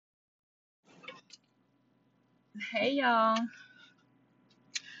Hey y'all.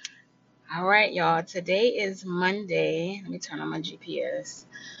 All right, y'all. Today is Monday. Let me turn on my GPS.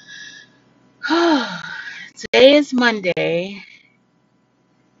 Today is Monday.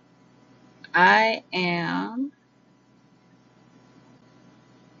 I am.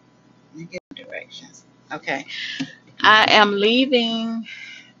 Let me get directions. Okay. I am leaving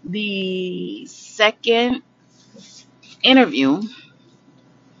the second interview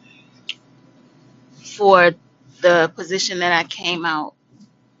for the position that I came out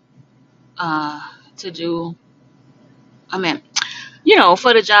uh, to do. I mean,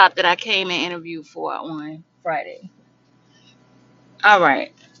 for the job that I came and interviewed for on Friday. All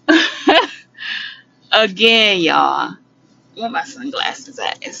right. Again, y'all. Where my sunglasses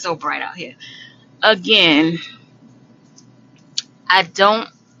at? It's so bright out here. Again, I don't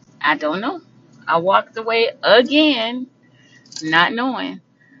I don't know. I walked away again, not knowing.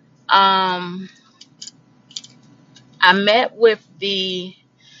 Um I met with the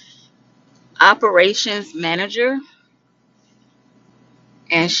operations manager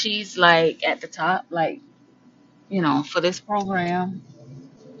and she's like at the top, like, for this program.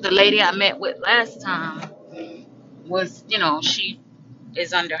 The lady I met with last time was, she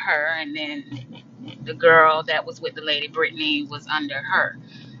is under her, and then the girl that was with the lady, Brittany, was under her.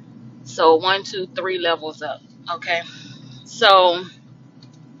 So one, two, three levels up. Okay. So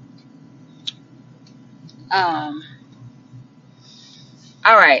Um,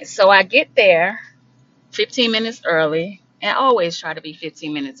 all right, so I get there 15 minutes early, and I always try to be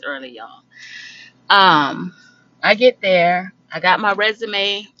 15 minutes early, y'all. Um, I get there, I got my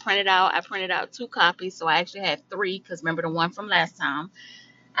resume printed out. I printed out two copies, so I actually had three because remember the one from last time.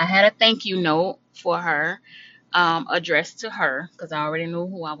 I had a thank you note for her, addressed to her because I already knew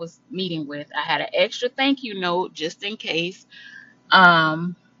who I was meeting with. I had an extra thank you note just in case.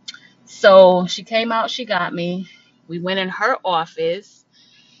 Um, so she came out, she got me. We went in her office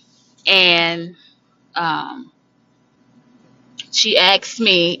and um, she asked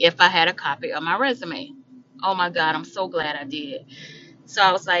me if I had a copy of my resume. Oh my God, I'm so glad I did. So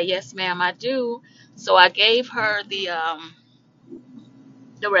I was like, yes, ma'am, I do. So I gave her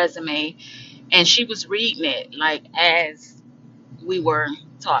the resume, and she was reading it like as we were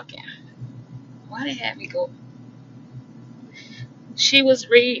talking. Why they had me go? She was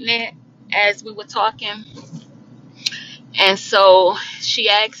reading it as we were talking, and so she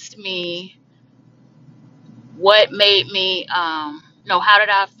asked me what made me no, how did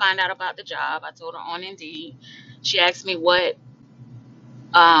I find out about the job? I told her on Indeed. She asked me what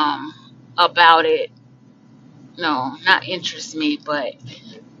um about it, no, not interest me, but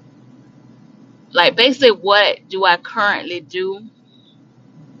like basically what do I currently do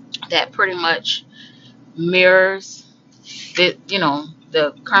that pretty much mirrors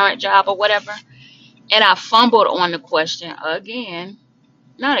the current job or whatever. And I fumbled on the question again,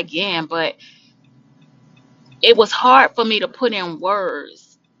 not again, but it was hard for me to put in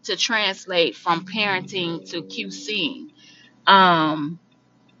words to translate from parenting to QCing. um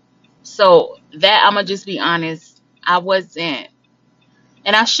so that, I'm gonna just be honest, I wasn't,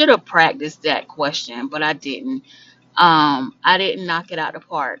 and I should have practiced that question, but I didn't. I didn't knock it out of the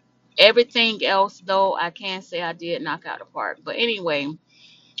park. Everything else, though, I can say I did knock out the park. But anyway,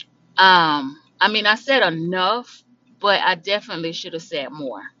 I mean, I said enough, but I definitely should have said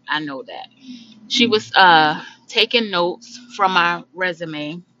more. I know that. She was taking notes from my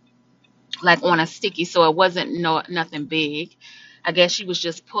resume, like on a sticky, so it wasn't nothing big. I guess she was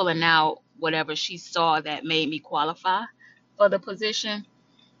just pulling out whatever she saw that made me qualify for the position.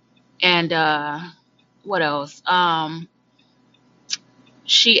 And what else?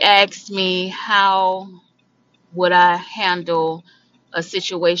 She asked me how would I handle a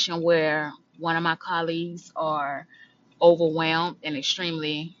situation where one of my colleagues are overwhelmed and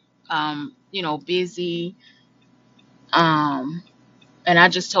extremely, busy. Um, and I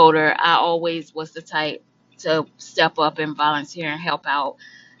just told her I always was the type to step up and volunteer and help out.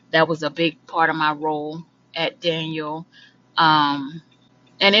 That was a big part of my role at Daniel. Um,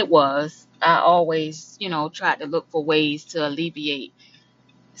 and it was. I always, tried to look for ways to alleviate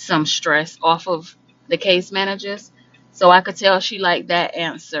some stress off of the case managers. So I could tell she liked that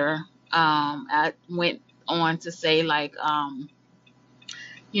answer. I went on to say, like,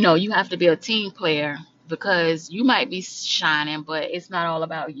 you have to be a team player because you might be shining, but it's not all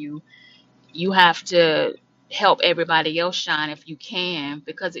about you. You have to help everybody else shine if you can,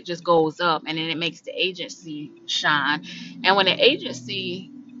 because it just goes up and then it makes the agency shine. And when the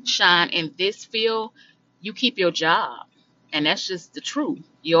agency shine in this field, you keep your job. And that's just the truth.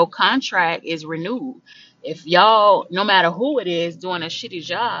 Your contract is renewed. If y'all, no matter who it is, doing a shitty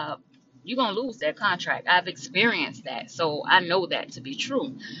job, you're gonna lose that contract. I've experienced that, so I know that to be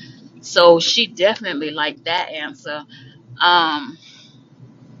true. So she definitely liked that answer. Um,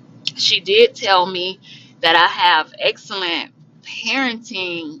 she did tell me that I have excellent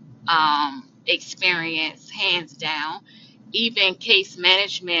parenting experience, hands down. Even case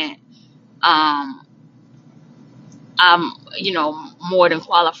management, um, I'm, more than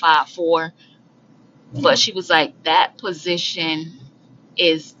qualified for. But she was like, that position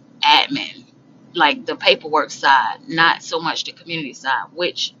is admin, like the paperwork side, not so much the community side,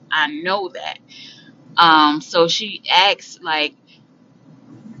 which I know that. So she asked, like,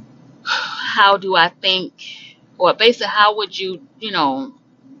 how do I think, or basically, how would you,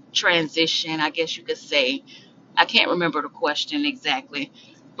 transition, I guess you could say. I can't remember the question exactly,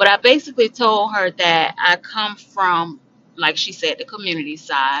 but I basically told her that I come from, like she said, the community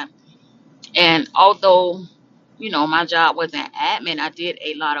side. And although, my job wasn't admin, I did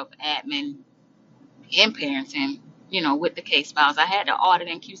a lot of admin in parenting, with the case files. I had to audit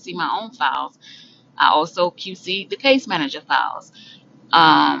and QC my own files. I also QC the case manager files.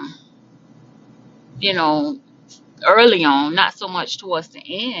 Um, you know, early on, not so much towards the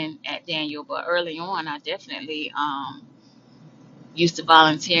end at Daniel, but early on, I definitely used to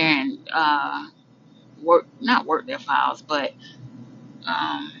volunteer and not work their files, but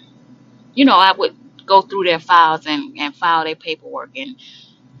um, I would go through their files and file their paperwork and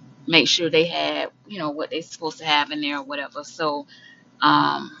make sure they had, what they're supposed to have in there or whatever. So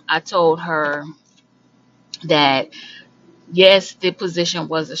I told her that yes, the position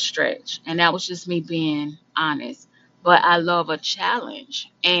was a stretch, and that was just me being honest. But I love a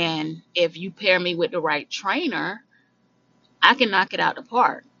challenge, and if you pair me with the right trainer, I can knock it out the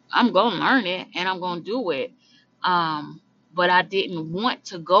park. I'm gonna learn it, and I'm gonna do it. Um, but I didn't want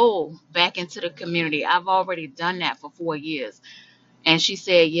to go back into the community. I've already done that for 4 years. And she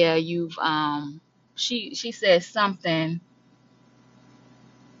said, "Yeah, you've." She said something,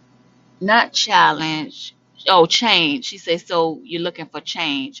 not challenge. Oh, change. She said, "So you're looking for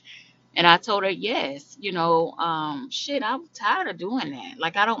change?" And I told her, yes, shit, I'm tired of doing that.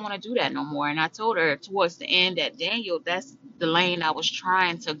 Like, I don't want to do that no more. And I told her towards the end that, Daniel, that's the lane I was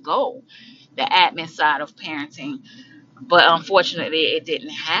trying to go, the admin side of parenting. But unfortunately, it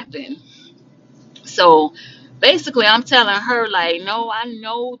didn't happen. So basically, I'm telling her, like, no, I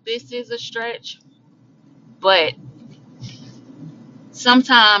know this is a stretch, but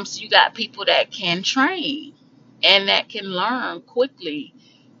sometimes you got people that can train and that can learn quickly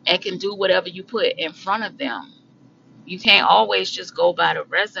and can do whatever you put in front of them. You can't always just go by the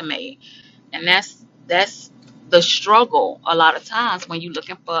resume, and that's the struggle a lot of times when you're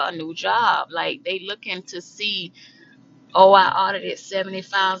looking for a new job. Like, they looking to see, oh, I audited 70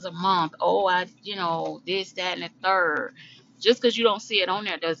 files a month. Oh, I, this, that, and the third. Just because you don't see it on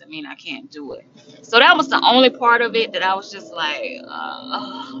there doesn't mean I can't do it. So that was the only part of it that I was just like,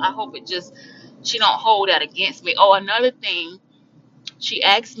 I hope it just, she don't hold that against me. Oh, another thing, she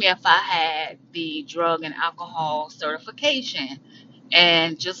asked me if I had the drug and alcohol certification.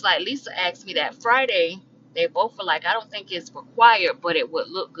 And just like Lisa asked me that Friday, they both were like, I don't think it's required, but it would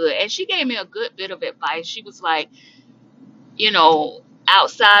look good. And she gave me a good bit of advice. She was like,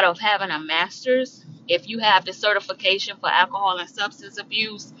 outside of having a master's, if you have the certification for alcohol and substance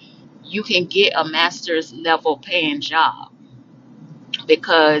abuse, you can get a master's level paying job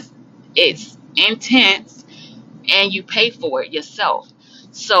because it's intense and you pay for it yourself.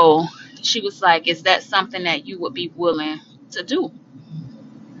 So she was like, is that something that you would be willing to do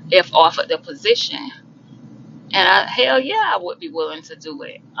if offered the position? And hell yeah, I would be willing to do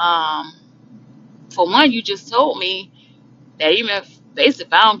it. For one, you just told me that even if basically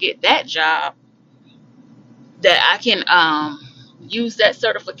if I don't get that job, that I can use that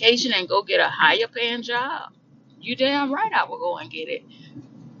certification and go get a higher paying job. You damn right I will go and get it.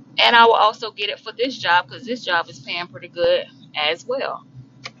 And I will also get it for this job because this job is paying pretty good as well.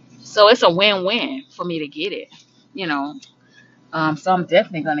 So it's a win-win for me to get it, you know. So I'm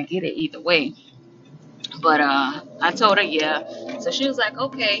definitely gonna get it either way. But I told her yeah. So she was like,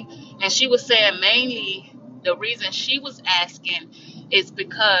 okay. And she was saying mainly the reason she was asking is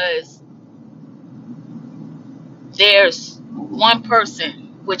because there's one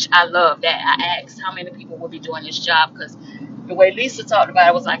person, which I love, that I asked how many people would be doing this job because the way Lisa talked about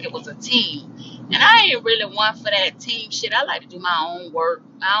it was like it was a team. And I ain't really one for that team shit. I like to do my own work.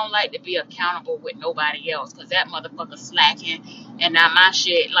 I don't like to be accountable with nobody else because that motherfucker slacking and not my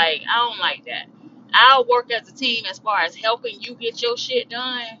shit. Like, I don't like that. I'll work as a team as far as helping you get your shit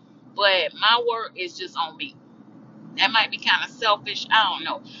done, but my work is just on me. That might be kind of selfish. I don't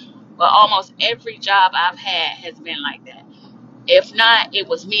know. But almost every job I've had has been like that. If not, it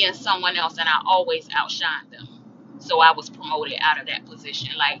was me and someone else, and I always outshined them. So I was promoted out of that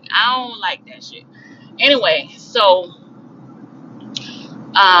position. Like, I don't like that shit. Anyway,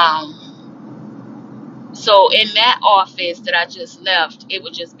 um, so in that office that I just left, it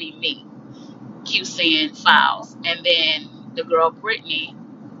would just be me QCing files, and then the girl Brittany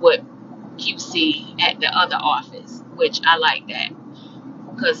would QC at the other office, which I like that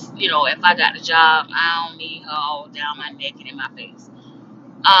because if I got the job, I don't need her all down my neck and in my face.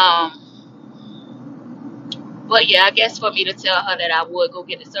 But yeah, I guess for me to tell her that I would go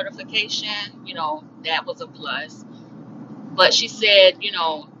get the certification, that was a plus. But she said,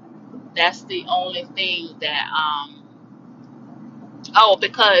 that's the only thing that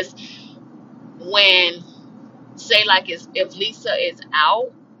because when, say, like, if Lisa is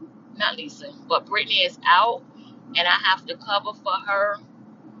out, not Lisa, but Brittany is out, and I have to cover for her,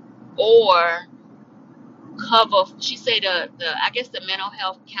 or cover, she said the I guess the mental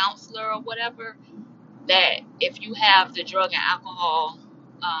health counselor or whatever, that if you have the drug and alcohol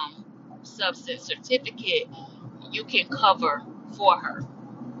um, substance certificate, you can cover for her.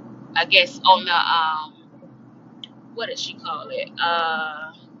 I guess on the what does she call it?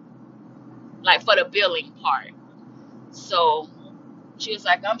 Like for the billing part. So she was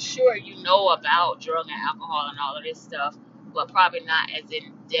like, I'm sure you know about drug and alcohol and all of this stuff, but probably not as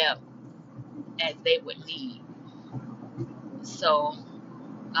in depth as they would need. So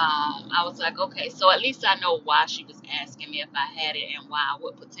I was like, okay, so at least I know why she was asking me if I had it and why I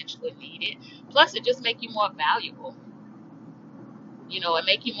would potentially need it. Plus, it just make you more valuable. It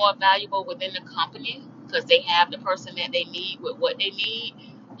make you more valuable within the company because they have the person that they need with what they need,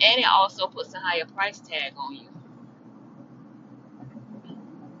 and it also puts a higher price tag on you.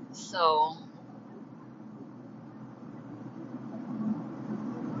 So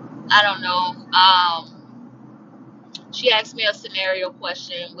I don't know. She asked me a scenario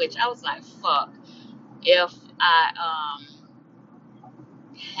question, which I was like, fuck. If I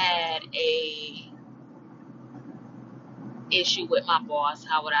had a issue with my boss,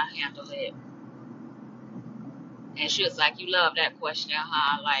 how would I handle it? And she was like, you love that question,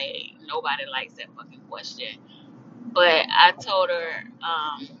 huh? Like, nobody likes that fucking question. But I told her,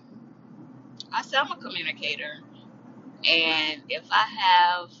 I said, I'm a communicator. And if I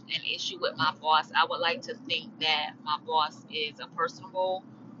have an issue with my boss, I would like to think that my boss is a personable,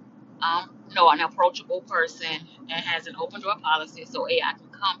 no, an approachable person and has an open door policy. So, I can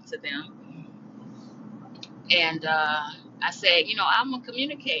come to them. And I said, I'm going to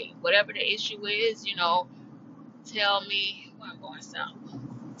communicate. Whatever the issue is, tell me, well, I'm going south.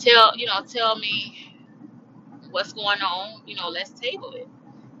 Tell me what's going on. Let's table it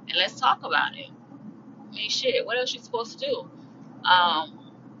and let's talk about it. I mean, shit, what else you supposed to do? Um,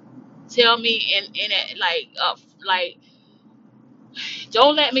 Tell me in it, like,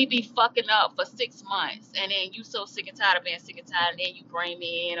 don't let me be fucking up for 6 months and then you so sick and tired of being sick and tired and then you bring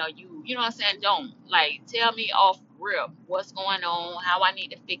me in, or you know what I'm saying? Don't, like, tell me off rip what's going on, how I need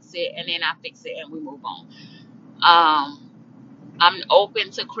to fix it, and then I fix it and we move on. Um, I'm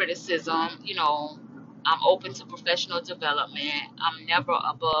open to criticism, I'm open to professional development. I'm never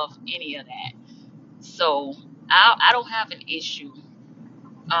above any of that. So I don't have an issue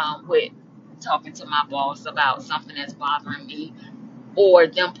with talking to my boss about something that's bothering me, or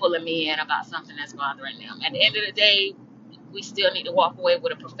them pulling me in about something that's bothering them. At the end of the day, we still need to walk away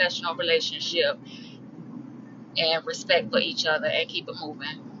with a professional relationship and respect for each other and keep it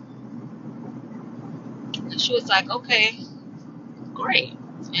moving. And she was like, okay, great,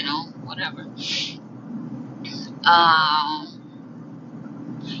 whatever. Um,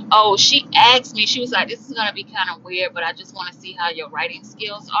 oh, she asked me, she was like, this is going to be kind of weird, but I just want to see how your writing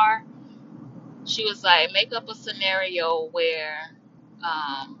skills are. She was like, make up a scenario where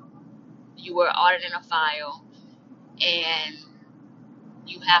um, you were auditing a file and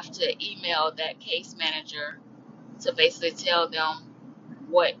you have to email that case manager to basically tell them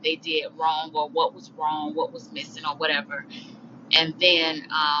what they did wrong, or what was wrong, what was missing, or whatever, and then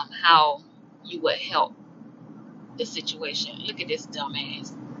how you would help the situation. Look at this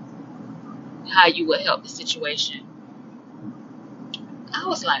dumbass. How you would help the situation. I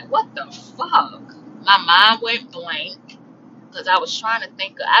was like, what the fuck? My mind went blank because I was trying to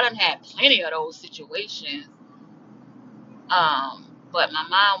think. I done had plenty of those situations, but my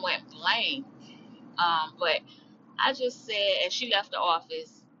mind went blank. But I just said, and she left the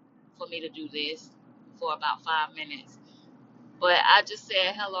office for me to do this for about 5 minutes. But I just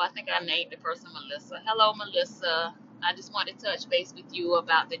said, hello, I think I named the person Melissa. Hello, Melissa. I just wanted to touch base with you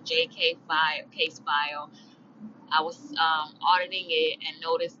about the JK case file. I was auditing it and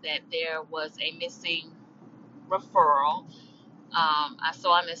noticed that there was a missing referral. I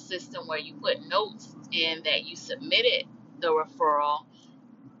saw in the system where you put notes in that you submitted the referral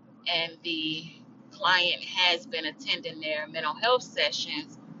and the client has been attending their mental health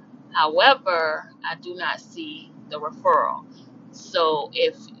sessions. However, I do not see the referral. So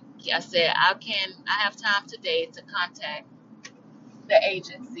if I said I have time today to contact the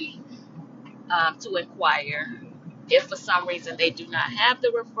agency to inquire if for some reason they do not have the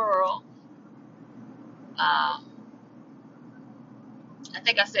referral. Um, I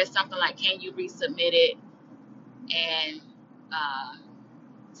think I said something like, "Can you resubmit it and uh,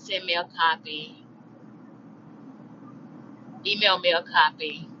 send me a copy, email me a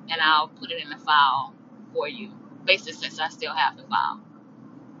copy, and I'll put it in the file for you." Basically, since I still have the file,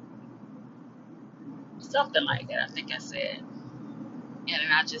 something like that. I think I said, and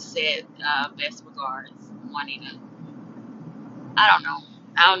then I just said, "Best regards, Juanita." I don't know.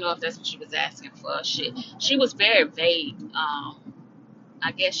 I don't know if that's what she was asking for. She was very vague.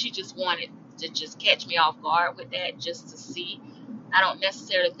 I guess she just wanted to just catch me off guard with that, just to see. I don't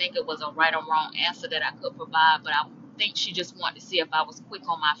necessarily think it was a right or wrong answer that I could provide, but I think she just wanted to see if I was quick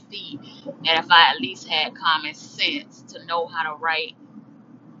on my feet and if I at least had common sense to know how to write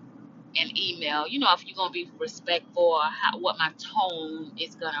an email. You know, if you're gonna be respectful, or what my tone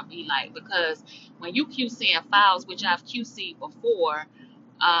is gonna be like, because when you QCing files, which I've QC'd before,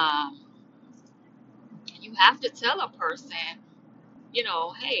 um, you have to tell a person, you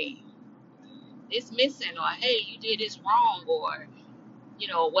know, hey, it's missing, or hey, you did this wrong, or you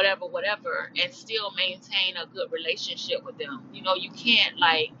know, whatever, and still maintain a good relationship with them. You know, you can't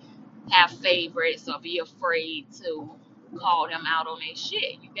like have favorites or be afraid to call them out on their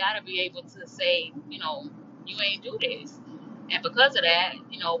shit. You gotta be able to say, you know, you ain't do this. And because of that,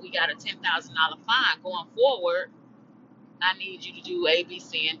 you know, we got a $10,000 fine going forward. I need you to do A, B,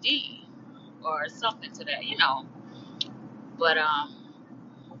 C, and D, or something to that, you know. But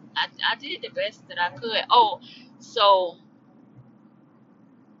I did the best that I could. Oh, so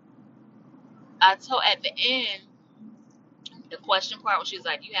I told at the end, the question part when she was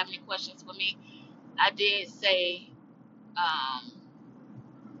like, "Do you have any questions for me?" I did say, um,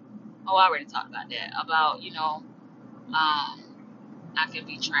 "Oh, I already talked about that. About I can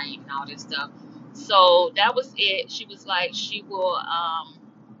be trained and all this stuff." So that was it. She was like,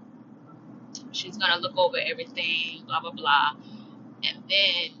 she's gonna look over everything, blah blah blah, and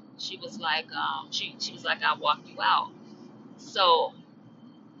then she was like, she was like, "I'll walk you out." So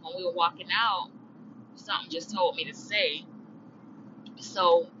when we were walking out, something just told me to say.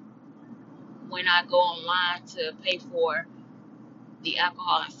 So when I go online to pay for the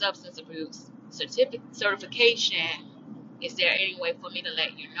alcohol and substance abuse certification, is there any way for me to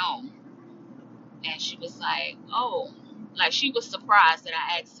let you know? And she was like, oh, like she was surprised that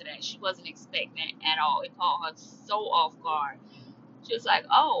I asked her that. She wasn't expecting it at all. It caught her so off guard. She was like,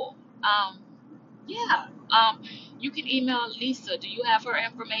 oh, yeah, you can email Lisa. Do you have her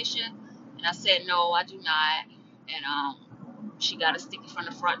information? And I said, no, I do not. And she got a sticky from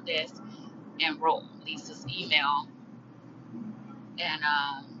the front desk and wrote Lisa's email and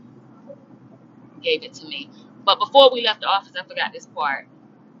gave it to me. But before we left the office, I forgot this part.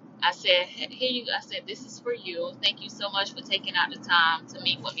 I said, here you go. I said, this is for you. Thank you so much for taking out the time to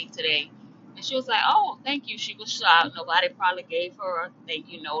meet with me today. And she was like, oh, thank you. She was shocked. Nobody probably gave her a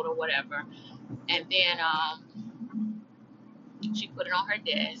thank you note or whatever. And then she put it on her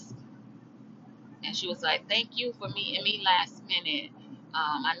desk. And she was like, thank you for meeting me last minute.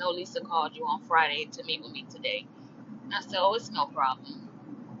 I know Lisa called you on Friday to meet with me today. And I said, oh, it's no problem.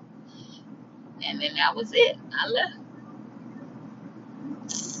 And then that was it. I left.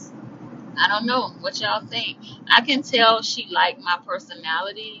 I don't know what y'all think. I can tell she liked my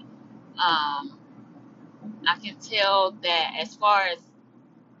personality. Um, I can tell that as far as,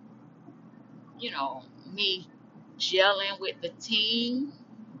 you know, me gelling with the team,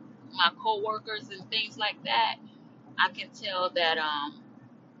 my coworkers and things like that, I can tell that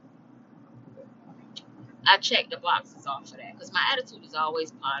I check the boxes off of that because my attitude is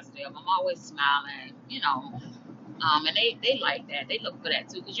always positive. I'm always smiling, you know. And they like that. They look for that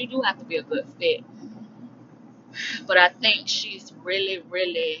too because you do have to be a good fit. But I think she's really,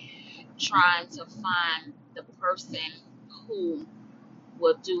 really trying to find the person who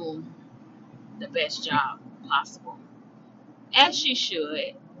will do the best job possible. As she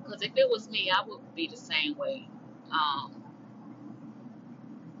should, because if it was me, I would be the same way. Um,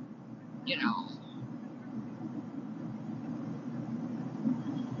 you know,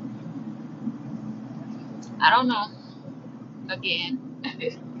 I don't know. Again,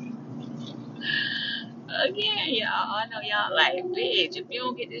 again, y'all. I know y'all like, bitch. If you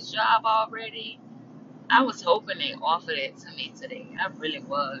don't get this job already, I was hoping they offered it to me today. I really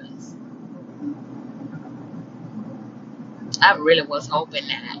was. I really was hoping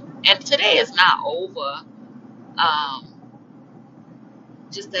that. And today is not over. Um,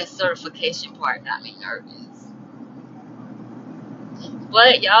 just that certification part got me nervous.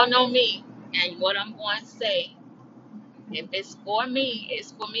 But y'all know me and what I'm going to say. If it's for me,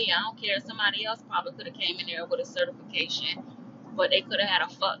 it's for me. I don't care. Somebody else probably could have came in there with a certification, but they could have had a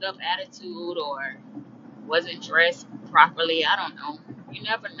fucked up attitude or wasn't dressed properly. I don't know. You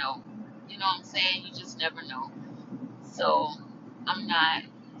never know. You know what I'm saying? You just never know. So I'm not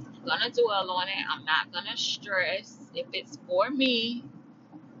gonna dwell on it. I'm not gonna stress. If it's for me,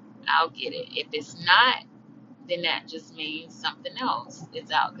 I'll get it. If it's not, then that just means something else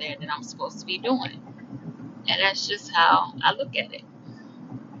is out there that I'm supposed to be doing. And that's just how I look at it,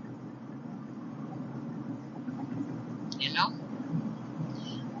 you know?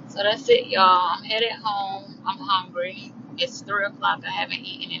 So that's it, y'all. I'm headed home. I'm hungry. It's 3 o'clock. I haven't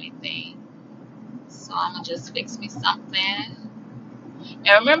eaten anything. So I'm gonna just fix me something. And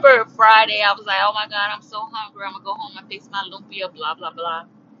remember Friday, I was like, oh my God, I'm so hungry. I'm gonna go home and fix my lumpia, blah, blah, blah.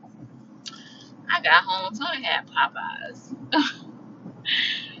 I got home, Tony had Popeyes.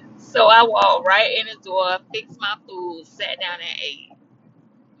 So I walked right in the door, fixed my food, sat down and ate.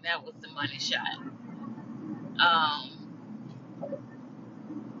 That was the money shot. Um,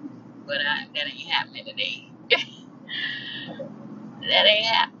 but that ain't happening today. That ain't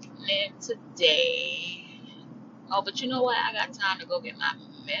happening today. Oh, but you know what? I got time to go get my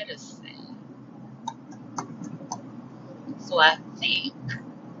medicine. So I think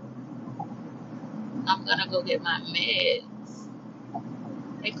I'm gonna go get my meds.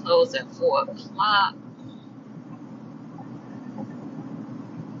 They close at 4 o'clock.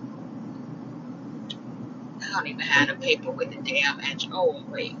 I don't even have the paper with the damn address. Oh,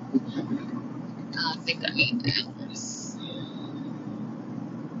 wait. I don't think I need the address.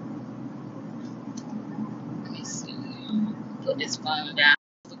 Let me see. Put this phone down.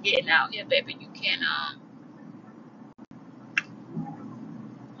 For getting out here, baby,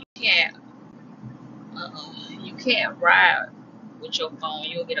 can't, you can't ride with your phone.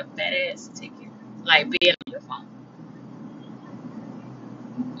 You'll get a fat ass ticket. Like being on your phone.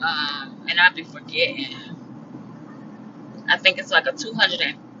 And I be forgetting. I think it's like a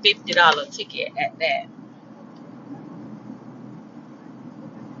 $250 ticket at that.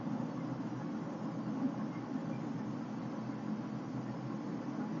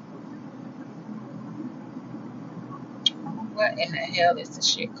 What in the hell is the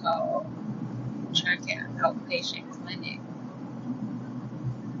shit called? Tracking outpatient clinic.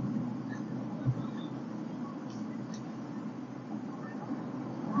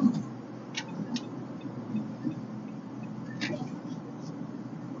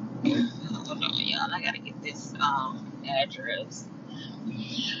 Hold on, y'all. I gotta get this address.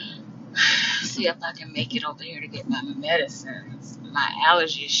 See if I can make it over here to get my medicines, my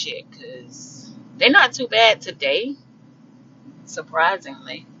allergy shit, cause they're not too bad today,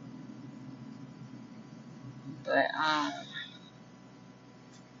 surprisingly. But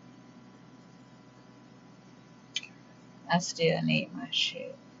I still need my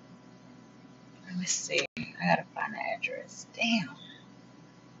shit. Let me see. I gotta find the address. Damn.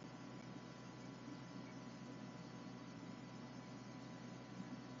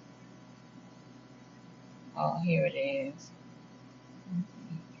 Oh, here it is.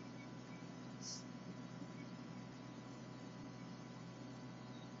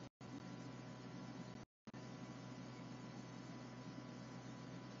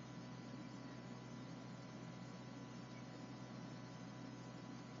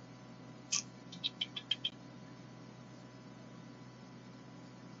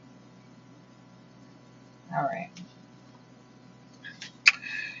 All right.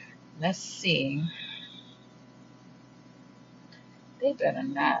 Let's see. They better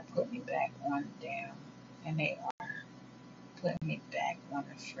not put me back on damn. And they are putting me back on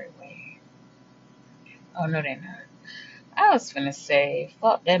the freeway. Oh, no, they're not. I was finna say,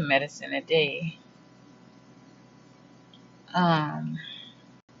 fuck that medicine today. Um,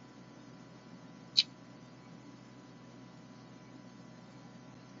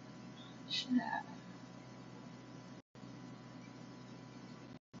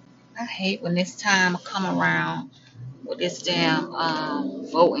 I hate when this time come around with this damn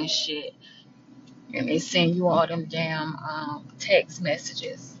voting shit. And they send you all them damn text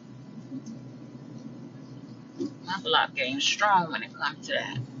messages. My block game strong when it comes to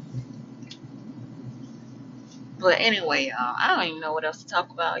that. But anyway, y'all, I don't even know what else to talk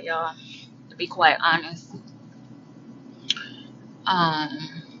about, y'all. To be quite honest, I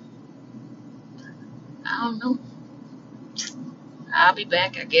I don't know. I'll be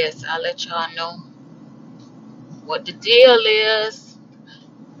back, I guess. I'll let y'all know what the deal is.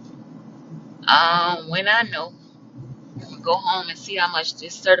 When I know. I'm gonna go home and see how much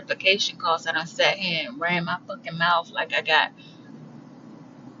this certification costs. I done sat here and ran my fucking mouth like I got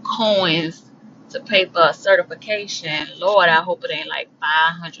coins to pay for a certification. Lord, I hope it ain't like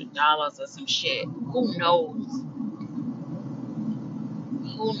 $500 or some shit. Who knows?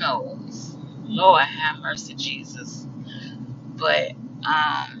 Who knows? Lord have mercy, Jesus. But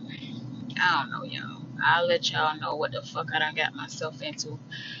I don't know, y'all. I'll let y'all know what the fuck I done got myself into.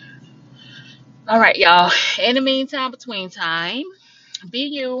 All right, y'all. In the meantime, between time, be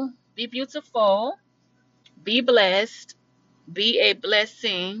you, be beautiful, be blessed, be a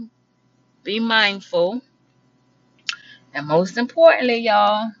blessing, be mindful, and most importantly,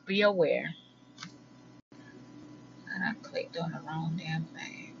 y'all, be aware. And I clicked on the wrong damn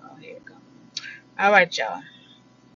thing. Oh, here it go. All right, y'all.